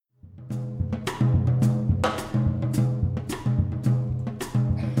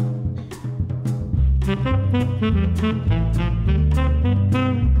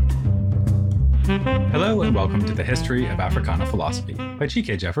Hello and welcome to the History of Africana Philosophy by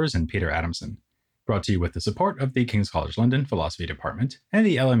G.K. Jeffers and Peter Adamson, brought to you with the support of the King's College London Philosophy Department and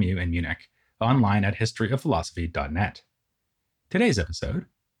the LMU in Munich, online at historyofphilosophy.net. Today's episode,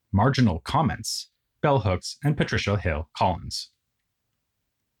 Marginal Comments, Bell Hooks and Patricia Hill Collins.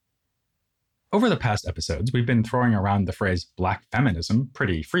 Over the past episodes, we've been throwing around the phrase Black feminism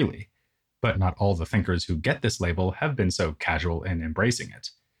pretty freely, but not all the thinkers who get this label have been so casual in embracing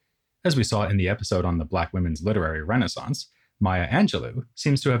it. As we saw in the episode on the Black women's literary renaissance, Maya Angelou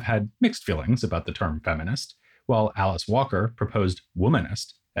seems to have had mixed feelings about the term feminist, while Alice Walker proposed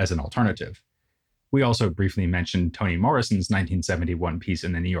womanist as an alternative. We also briefly mentioned Toni Morrison's 1971 piece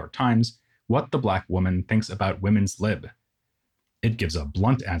in the New York Times, What the Black Woman Thinks About Women's Lib. It gives a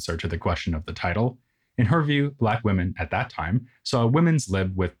blunt answer to the question of the title. In her view, Black women at that time saw women's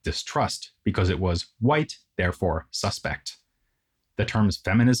lib with distrust because it was white, therefore suspect. The terms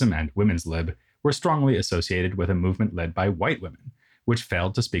feminism and women's lib were strongly associated with a movement led by white women, which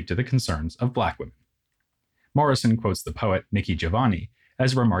failed to speak to the concerns of Black women. Morrison quotes the poet Nikki Giovanni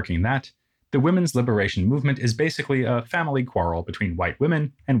as remarking that the women's liberation movement is basically a family quarrel between white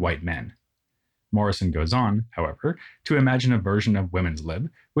women and white men. Morrison goes on, however, to imagine a version of women's lib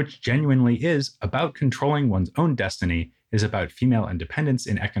which genuinely is about controlling one's own destiny, is about female independence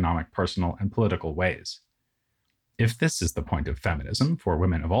in economic, personal, and political ways. If this is the point of feminism for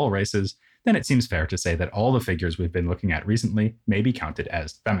women of all races, then it seems fair to say that all the figures we've been looking at recently may be counted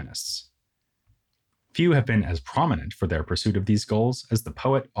as feminists. Few have been as prominent for their pursuit of these goals as the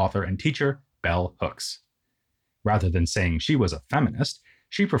poet, author, and teacher Bell Hooks. Rather than saying she was a feminist,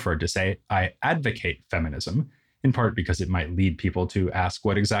 she preferred to say, I advocate feminism, in part because it might lead people to ask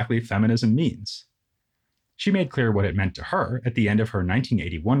what exactly feminism means. She made clear what it meant to her at the end of her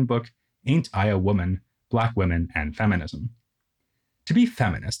 1981 book, Ain't I a Woman? Black Women and Feminism. To be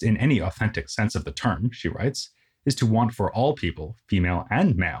feminist in any authentic sense of the term, she writes, is to want for all people, female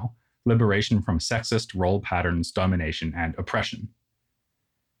and male, liberation from sexist role patterns, domination, and oppression.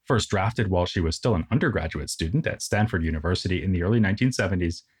 First drafted while she was still an undergraduate student at Stanford University in the early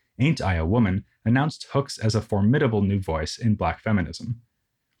 1970s, Ain't I a Woman announced Hooks as a formidable new voice in Black feminism.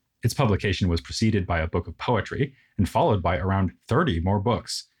 Its publication was preceded by a book of poetry and followed by around 30 more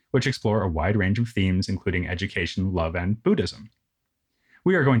books, which explore a wide range of themes including education, love, and Buddhism.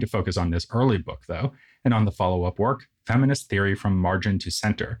 We are going to focus on this early book, though, and on the follow-up work, Feminist Theory from Margin to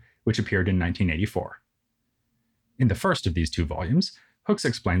Center, which appeared in 1984. In the first of these two volumes, Hooks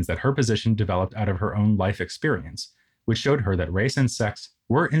explains that her position developed out of her own life experience, which showed her that race and sex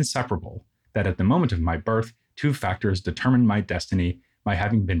were inseparable, that at the moment of my birth, two factors determined my destiny, my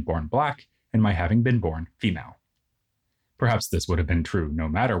having been born Black and my having been born female. Perhaps this would have been true no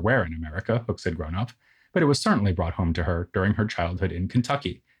matter where in America Hooks had grown up, but it was certainly brought home to her during her childhood in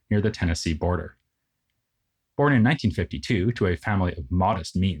Kentucky, near the Tennessee border. Born in 1952 to a family of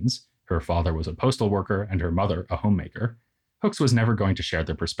modest means, her father was a postal worker and her mother a homemaker, Hooks was never going to share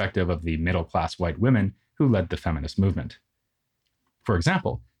the perspective of the middle-class white women who led the feminist movement. For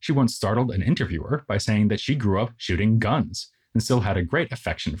example, she once startled an interviewer by saying that she grew up shooting guns and still had a great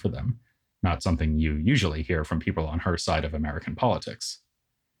affection for them, not something you usually hear from people on her side of American politics.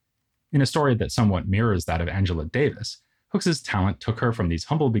 In a story that somewhat mirrors that of Angela Davis, Hooks's talent took her from these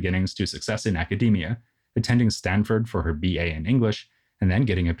humble beginnings to success in academia, attending Stanford for her BA in English, and then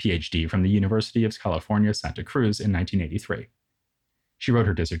getting a PhD from the University of California, Santa Cruz in 1983. She wrote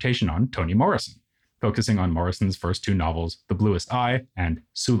her dissertation on Toni Morrison, focusing on Morrison's first two novels, The Bluest Eye and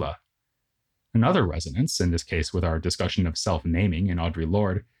Sula. Another resonance, in this case with our discussion of self-naming in Audre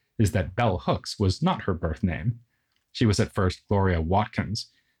Lorde, is that Bell Hooks was not her birth name. She was at first Gloria Watkins,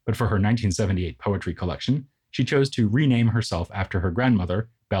 but for her 1978 poetry collection, she chose to rename herself after her grandmother,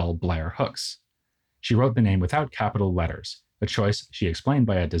 Belle Blair Hooks. She wrote the name without capital letters, a choice she explained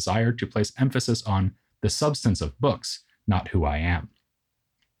by a desire to place emphasis on the substance of books, not who I am.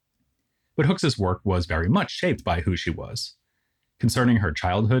 But Hooks's work was very much shaped by who she was. Concerning her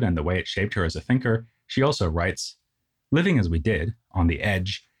childhood and the way it shaped her as a thinker, she also writes, living as we did, on the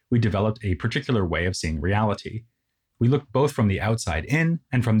edge, we developed a particular way of seeing reality. We looked both from the outside in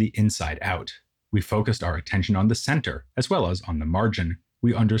and from the inside out. We focused our attention on the center as well as on the margin.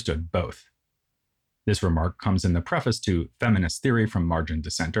 We understood both. This remark comes in the preface to Feminist Theory from Margin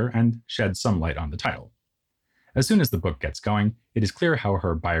to Center and sheds some light on the title. As soon as the book gets going, it is clear how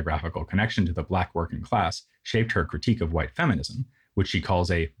her biographical connection to the Black working class shaped her critique of white feminism, which she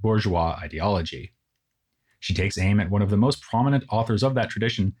calls a bourgeois ideology. She takes aim at one of the most prominent authors of that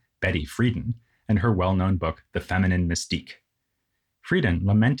tradition, Betty Friedan, and her well-known book, The Feminine Mystique. Friedan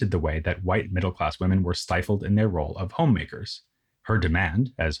lamented the way that white middle-class women were stifled in their role of homemakers. Her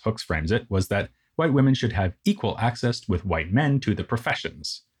demand, as Hooks frames it, was that white women should have equal access with white men to the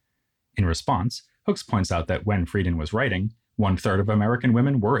professions. In response, Hooks points out that when Friedan was writing, 1/3 of American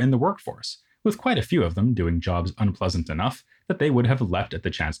women were in the workforce, with quite a few of them doing jobs unpleasant enough that they would have left at the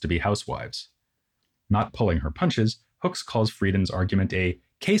chance to be housewives. Not pulling her punches, Hooks calls Friedan's argument a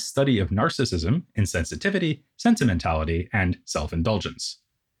case study of narcissism, insensitivity, sentimentality, and self-indulgence.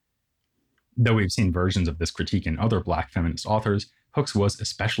 Though we've seen versions of this critique in other Black feminist authors, Hooks was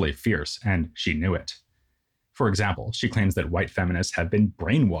especially fierce, and she knew it. For example, she claims that white feminists have been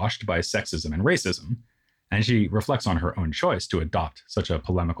brainwashed by sexism and racism, and she reflects on her own choice to adopt such a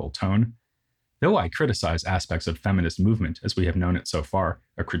polemical tone. Though I criticize aspects of feminist movement as we have known it so far,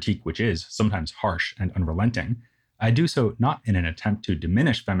 a critique which is sometimes harsh and unrelenting, I do so not in an attempt to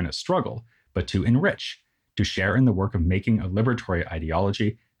diminish feminist struggle, but to enrich, to share in the work of making a liberatory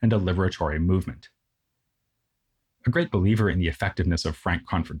ideology and a liberatory movement. A great believer in the effectiveness of frank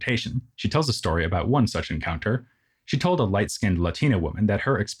confrontation, she tells a story about one such encounter. She told a light-skinned Latina woman that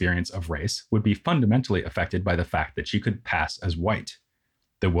her experience of race would be fundamentally affected by the fact that she could pass as white.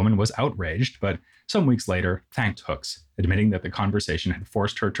 The woman was outraged, but some weeks later thanked Hooks, admitting that the conversation had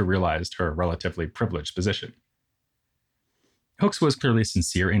forced her to realize her relatively privileged position. Hooks was clearly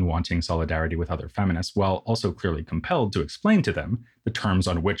sincere in wanting solidarity with other feminists, while also clearly compelled to explain to them the terms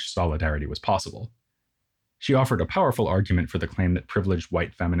on which solidarity was possible. She offered a powerful argument for the claim that privileged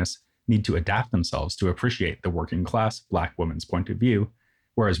white feminists need to adapt themselves to appreciate the working class Black woman's point of view,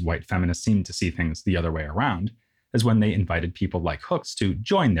 whereas white feminists seemed to see things the other way around, as when they invited people like Hooks to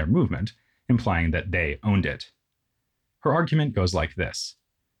join their movement, implying that they owned it. Her argument goes like this.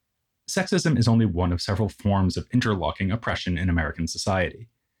 Sexism is only one of several forms of interlocking oppression in American society.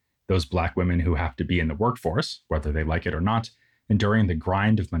 Those Black women who have to be in the workforce, whether they like it or not, enduring the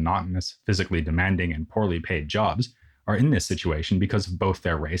grind of monotonous, physically demanding, and poorly paid jobs, are in this situation because of both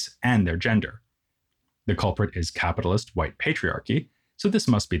their race and their gender. The culprit is capitalist white patriarchy, so this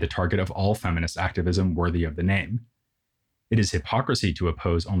must be the target of all feminist activism worthy of the name. It is hypocrisy to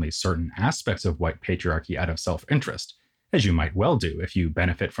oppose only certain aspects of white patriarchy out of self-interest, as you might well do if you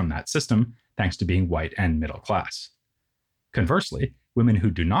benefit from that system thanks to being white and middle class. Conversely, women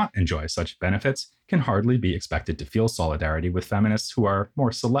who do not enjoy such benefits can hardly be expected to feel solidarity with feminists who are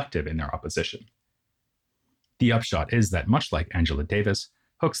more selective in their opposition. The upshot is that, much like Angela Davis,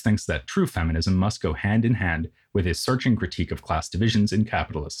 Hooks thinks that true feminism must go hand in hand with his searching critique of class divisions in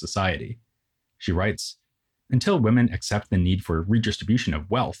capitalist society. She writes, "Until women accept the need for redistribution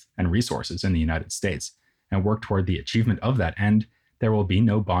of wealth and resources in the United States and work toward the achievement of that end, there will be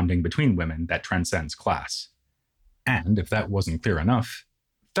no bonding between women that transcends class." And if that wasn't clear enough,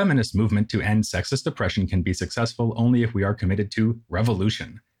 feminist movement to end sexist oppression can be successful only if we are committed to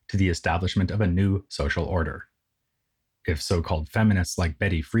revolution, to the establishment of a new social order. If so-called feminists like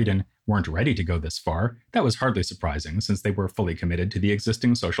Betty Friedan weren't ready to go this far, that was hardly surprising since they were fully committed to the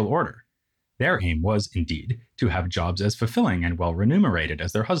existing social order. Their aim was, indeed, to have jobs as fulfilling and well remunerated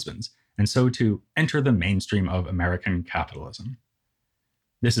as their husbands, and so to enter the mainstream of American capitalism.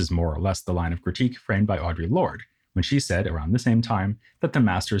 This is more or less the line of critique framed by Audre Lorde, when she said around the same time that the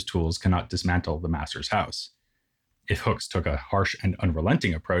master's tools cannot dismantle the master's house. If Hooks took a harsh and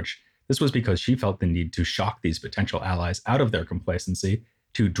unrelenting approach, this was because she felt the need to shock these potential allies out of their complacency,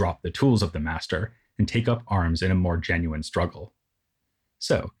 to drop the tools of the master, and take up arms in a more genuine struggle.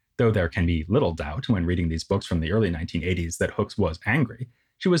 So, though there can be little doubt when reading these books from the early 1980s that Hooks was angry,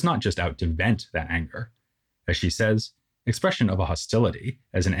 she was not just out to vent that anger. As she says, expression of a hostility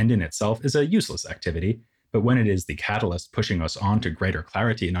as an end in itself is a useless activity, but when it is the catalyst pushing us on to greater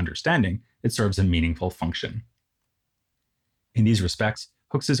clarity and understanding, it serves a meaningful function. In these respects,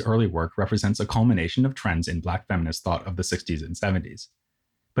 Hooks's early work represents a culmination of trends in Black feminist thought of the 60s and 70s.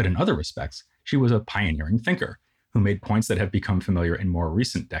 But in other respects, she was a pioneering thinker who made points that have become familiar in more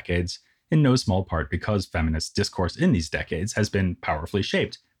recent decades, in no small part because feminist discourse in these decades has been powerfully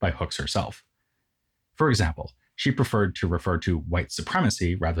shaped by Hooks herself. For example, she preferred to refer to white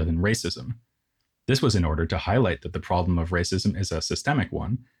supremacy rather than racism. This was in order to highlight that the problem of racism is a systemic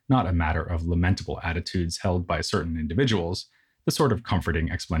one, not a matter of lamentable attitudes held by certain individuals, the sort of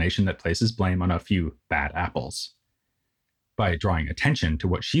comforting explanation that places blame on a few bad apples. By drawing attention to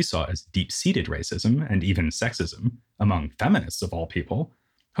what she saw as deep-seated racism and even sexism, among feminists of all people,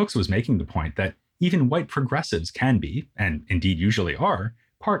 Hooks was making the point that even white progressives can be, and indeed usually are,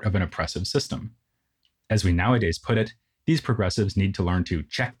 part of an oppressive system. As we nowadays put it, these progressives need to learn to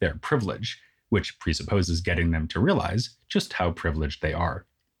check their privilege, which presupposes getting them to realize just how privileged they are.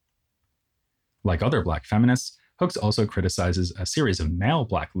 Like other Black feminists, Hooks also criticizes a series of male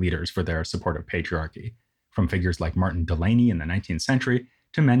Black leaders for their support of patriarchy, from figures like Martin Delany in the 19th century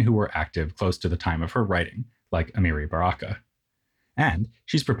to men who were active close to the time of her writing, like Amiri Baraka. And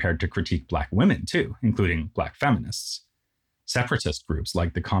she's prepared to critique Black women too, including Black feminists. Separatist groups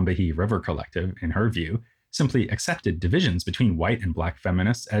like the Combahee River Collective, in her view, simply accepted divisions between white and Black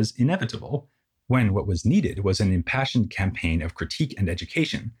feminists as inevitable, when what was needed was an impassioned campaign of critique and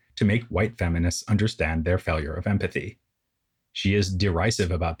education to make white feminists understand their failure of empathy. She is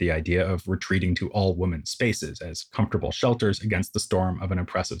derisive about the idea of retreating to all women's spaces as comfortable shelters against the storm of an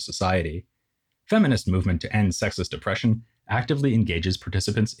oppressive society. Feminist movement to end sexist oppression actively engages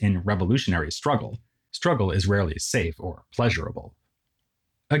participants in revolutionary struggle. Struggle is rarely safe or pleasurable.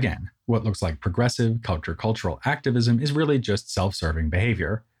 Again, what looks like progressive countercultural activism is really just self-serving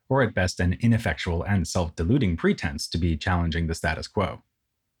behavior, or at best an ineffectual and self-deluding pretense to be challenging the status quo.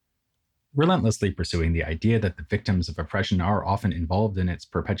 Relentlessly pursuing the idea that the victims of oppression are often involved in its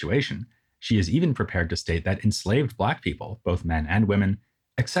perpetuation, she is even prepared to state that enslaved Black people, both men and women,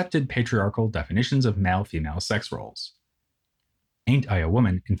 accepted patriarchal definitions of male-female sex roles. Ain't I a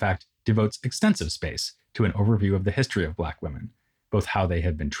Woman, in fact, devotes extensive space to an overview of the history of Black women, both how they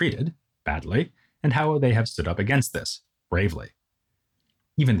have been treated, badly, and how they have stood up against this, bravely.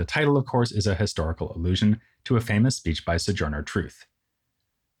 Even the title, of course, is a historical allusion to a famous speech by Sojourner Truth.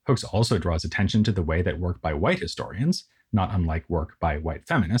 Hooks also draws attention to the way that work by white historians, not unlike work by white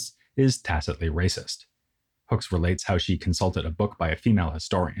feminists, is tacitly racist. Hooks relates how she consulted a book by a female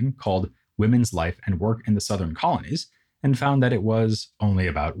historian called Women's Life and Work in the Southern Colonies and found that it was only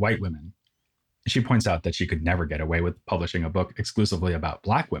about white women. She points out that she could never get away with publishing a book exclusively about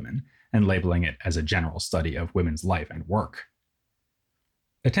Black women and labeling it as a general study of women's life and work.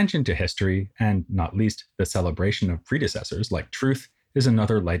 Attention to history, and not least the celebration of predecessors like Truth, is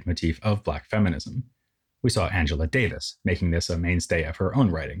another leitmotif of Black feminism. We saw Angela Davis making this a mainstay of her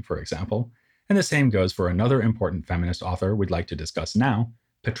own writing, for example, and the same goes for another important feminist author we'd like to discuss now,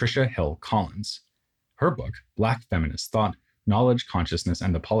 Patricia Hill Collins. Her book, Black Feminist Thought, Knowledge, Consciousness,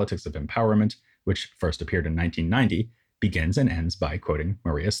 and the Politics of Empowerment, which first appeared in 1990, begins and ends by quoting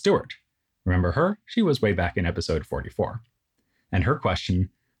Maria Stewart. Remember her? She was way back in episode 44. And her question,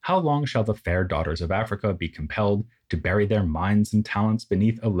 how long shall the fair daughters of Africa be compelled to bury their minds and talents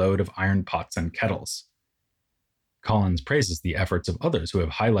beneath a load of iron pots and kettles? Collins praises the efforts of others who have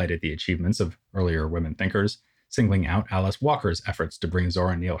highlighted the achievements of earlier women thinkers, singling out Alice Walker's efforts to bring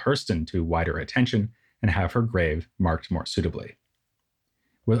Zora Neale Hurston to wider attention and have her grave marked more suitably.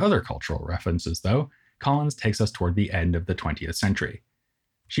 With other cultural references, though, Collins takes us toward the end of the 20th century.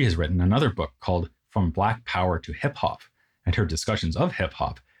 She has written another book called From Black Power to Hip Hop, and her discussions of hip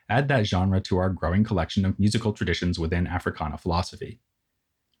hop add that genre to our growing collection of musical traditions within Africana philosophy.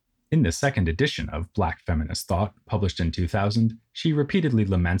 In the second edition of Black Feminist Thought, published in 2000, she repeatedly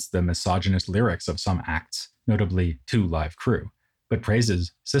laments the misogynist lyrics of some acts, notably Two Live Crew, but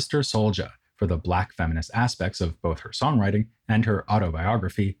praises Sister Soulja for the Black feminist aspects of both her songwriting and her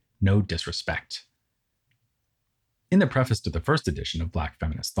autobiography, No Disrespect. In the preface to the first edition of Black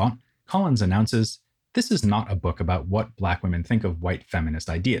Feminist Thought, Collins announces, "This is not a book about what Black women think of white feminist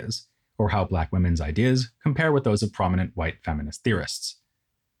ideas, or how Black women's ideas compare with those of prominent white feminist theorists."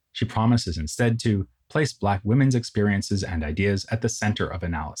 She promises instead to place Black women's experiences and ideas at the center of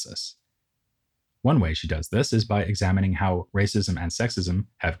analysis. One way she does this is by examining how racism and sexism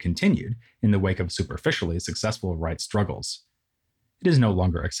have continued in the wake of superficially successful rights struggles. It is no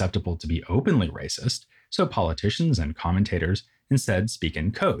longer acceptable to be openly racist, so politicians and commentators instead speak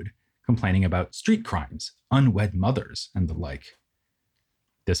in code, complaining about street crimes, unwed mothers, and the like.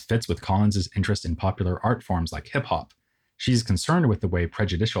 This fits with Collins's interest in popular art forms like hip-hop. She's concerned with the way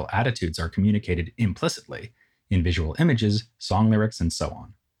prejudicial attitudes are communicated implicitly, in visual images, song lyrics, and so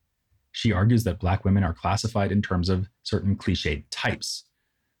on. She argues that Black women are classified in terms of certain cliched types.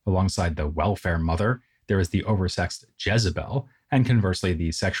 Alongside the welfare mother, there is the oversexed Jezebel, and conversely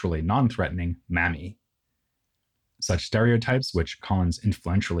the sexually non-threatening Mammy. Such stereotypes, which Collins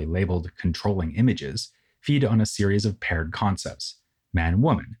influentially labeled controlling images, feed on a series of paired concepts: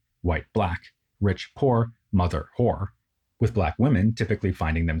 man-woman, white-black, rich-poor, mother-whore, with Black women typically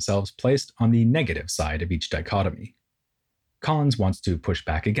finding themselves placed on the negative side of each dichotomy. Collins wants to push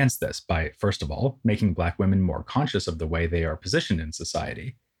back against this by, first of all, making Black women more conscious of the way they are positioned in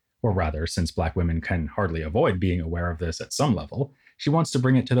society. Or rather, since Black women can hardly avoid being aware of this at some level, she wants to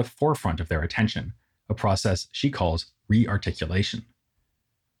bring it to the forefront of their attention, a process she calls re-articulation.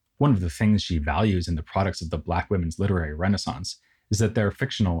 One of the things she values in the products of the Black women's literary renaissance is that their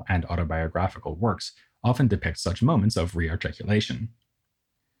fictional and autobiographical works often depict such moments of re-articulation.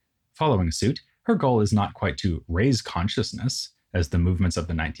 Following suit, her goal is not quite to raise consciousness, as the movements of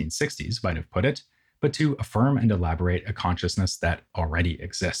the 1960s might have put it, but to affirm and elaborate a consciousness that already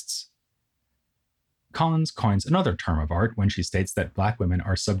exists. Collins coins another term of art when she states that Black women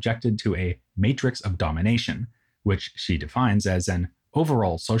are subjected to a matrix of domination, which she defines as an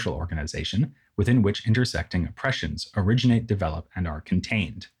overall social organization within which intersecting oppressions originate, develop, and are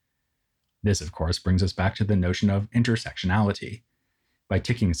contained. This, of course, brings us back to the notion of intersectionality. By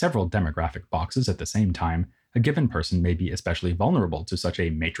ticking several demographic boxes at the same time, a given person may be especially vulnerable to such a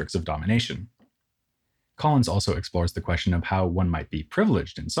matrix of domination. Collins also explores the question of how one might be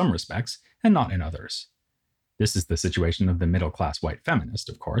privileged in some respects and not in others. This is the situation of the middle-class white feminist,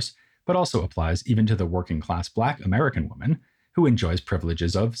 of course, but also applies even to the working-class Black American woman who enjoys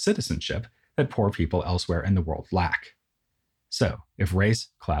privileges of citizenship that poor people elsewhere in the world lack. So, if race,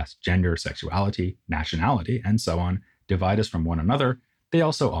 class, gender, sexuality, nationality, and so on divide us from one another, they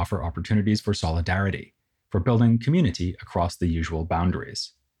also offer opportunities for solidarity, for building community across the usual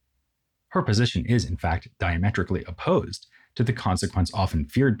boundaries. Her position is, in fact, diametrically opposed to the consequence often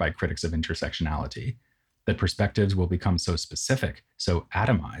feared by critics of intersectionality, that perspectives will become so specific, so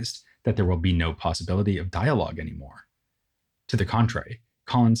atomized, that there will be no possibility of dialogue anymore. To the contrary,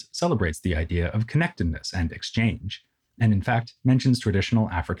 Collins celebrates the idea of connectedness and exchange, and in fact mentions traditional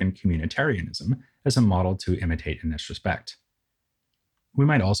African communitarianism as a model to imitate in this respect. We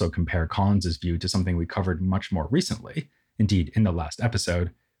might also compare Collins's view to something we covered much more recently, indeed in the last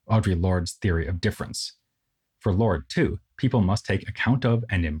episode, Audre Lorde's theory of difference. For Lorde, too, people must take account of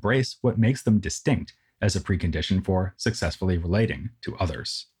and embrace what makes them distinct as a precondition for successfully relating to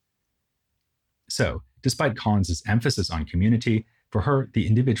others. So, despite Collins's emphasis on community, for her, the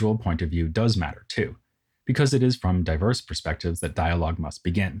individual point of view does matter too, because it is from diverse perspectives that dialogue must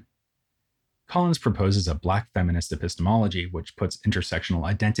begin. Collins proposes a Black feminist epistemology which puts intersectional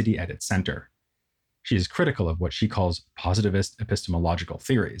identity at its center. She is critical of what she calls positivist epistemological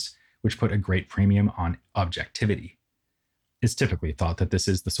theories, which put a great premium on objectivity. It's typically thought that this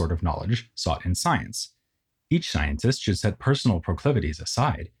is the sort of knowledge sought in science. Each scientist should set personal proclivities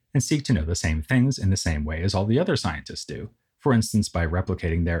aside and seek to know the same things in the same way as all the other scientists do, for instance by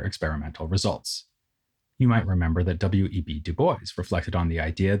replicating their experimental results. You might remember that W.E.B. Du Bois reflected on the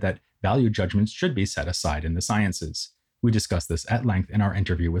idea that value judgments should be set aside in the sciences. We discussed this at length in our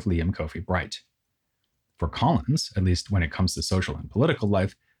interview with Liam Kofi Bright. For Collins, at least when it comes to social and political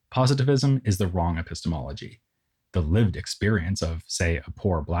life, positivism is the wrong epistemology. The lived experience of, say, a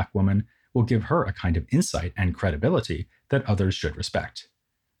poor Black woman will give her a kind of insight and credibility that others should respect.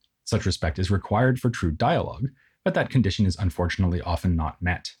 Such respect is required for true dialogue, but that condition is unfortunately often not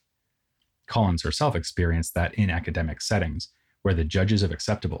met. Collins herself experienced that in academic settings, where the judges of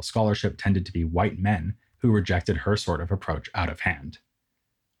acceptable scholarship tended to be white men who rejected her sort of approach out of hand.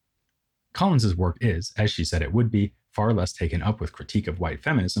 Collins's work is, as she said it would be, far less taken up with critique of white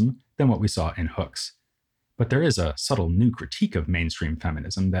feminism than what we saw in Hooks. But there is a subtle new critique of mainstream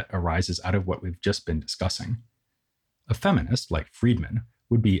feminism that arises out of what we've just been discussing. A feminist, like Friedman,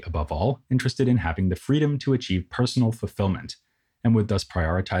 would be, above all, interested in having the freedom to achieve personal fulfillment, and would thus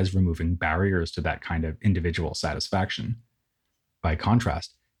prioritize removing barriers to that kind of individual satisfaction. By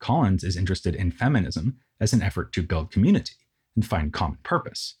contrast, Collins is interested in feminism as an effort to build community and find common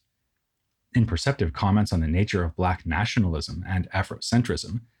purpose. In perceptive comments on the nature of Black nationalism and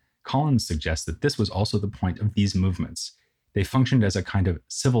Afrocentrism, Collins suggests that this was also the point of these movements. They functioned as a kind of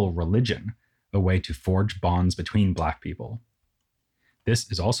civil religion, a way to forge bonds between Black people. This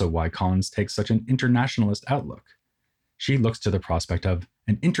is also why Collins takes such an internationalist outlook. She looks to the prospect of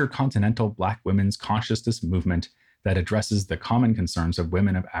an intercontinental Black women's consciousness movement that addresses the common concerns of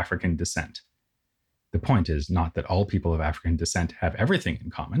women of African descent. The point is not that all people of African descent have everything in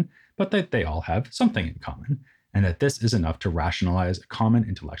common, but that they all have something in common, and that this is enough to rationalize a common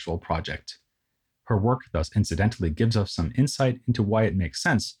intellectual project. Her work thus incidentally gives us some insight into why it makes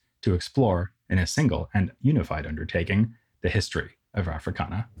sense to explore, in a single and unified undertaking, the history of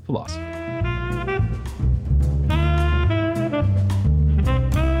Africana philosophy.